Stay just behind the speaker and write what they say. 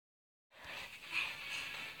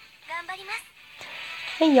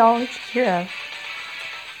Hey y'all, it's Kira.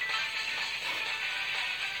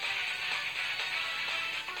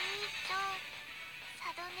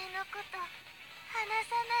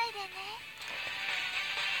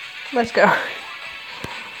 Let's go.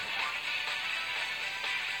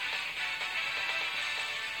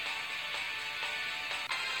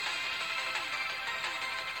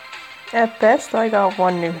 At best, I got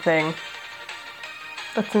one new thing.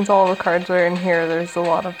 But since all the cards are in here, there's a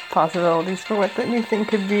lot of possibilities for what that new thing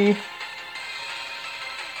could be.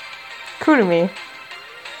 Cool to me.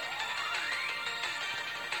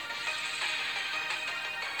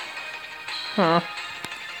 Huh.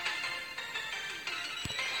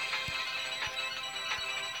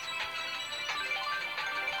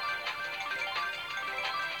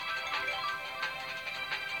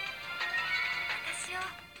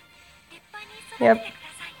 Yep.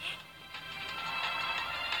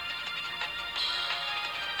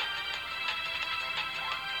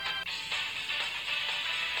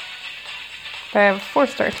 I have a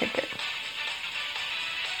 4-star ticket.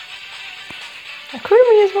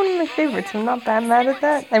 Kurumi is one of my favorites. I'm not that mad at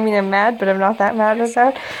that. I mean, I'm mad, but I'm not that mad at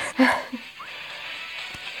that.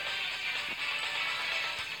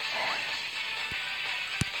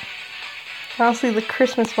 Honestly, the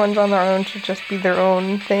Christmas ones on their own should just be their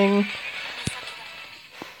own thing.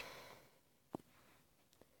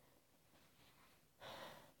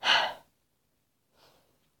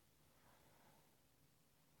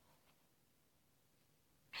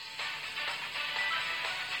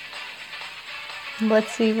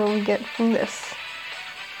 Let's see what we get from this.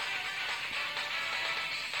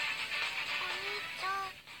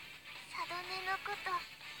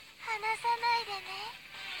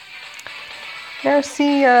 Now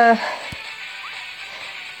see, I'm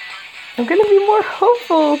gonna be more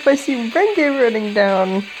hopeful if I see Renge running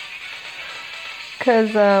down.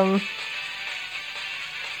 Cause,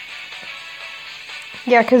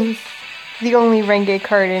 yeah, cause the only Renge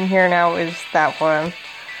card in here now is that one.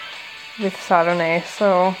 With Sadone,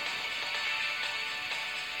 so...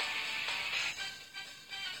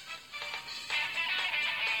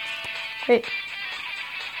 Wait.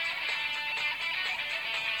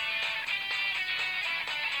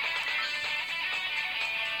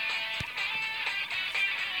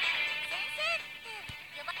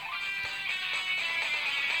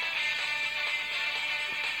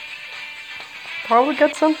 Probably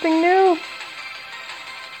got something new.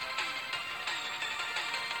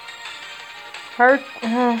 Heart.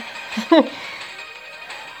 Oh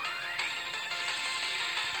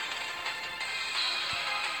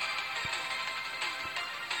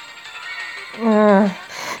god.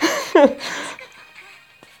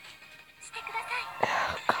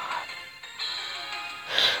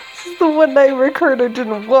 This is the one nightmare card I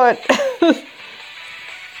didn't want.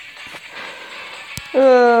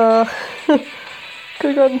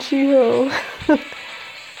 Could've gotten Chiho.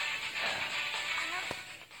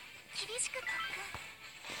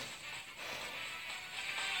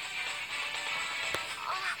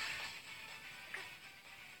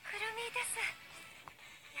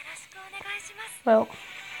 Well,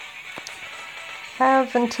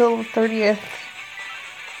 have until the 30th,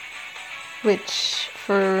 which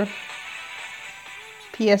for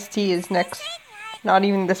PST is next, not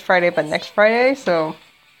even this Friday, but next Friday, so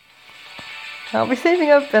I'll be saving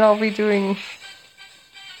up and I'll be doing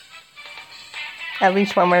at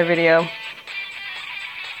least one more video.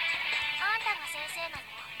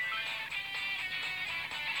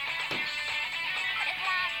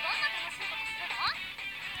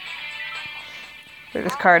 For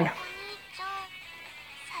this card.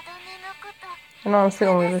 And honestly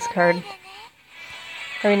only this card.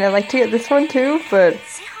 I mean, I'd like to get this one too, but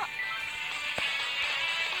if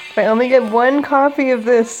I only get one copy of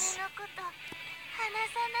this,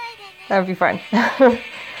 that would be fine. If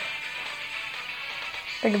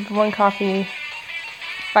I get one copy,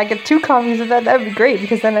 if I get 2 copies of that, that would be great,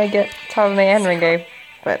 because then I get Sadone and Renge.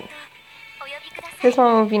 But this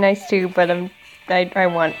one would be nice too, but I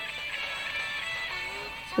want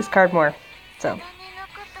this card more, so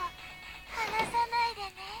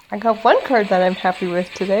I got one card that I'm happy with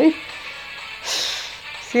today.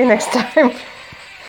 See you next time.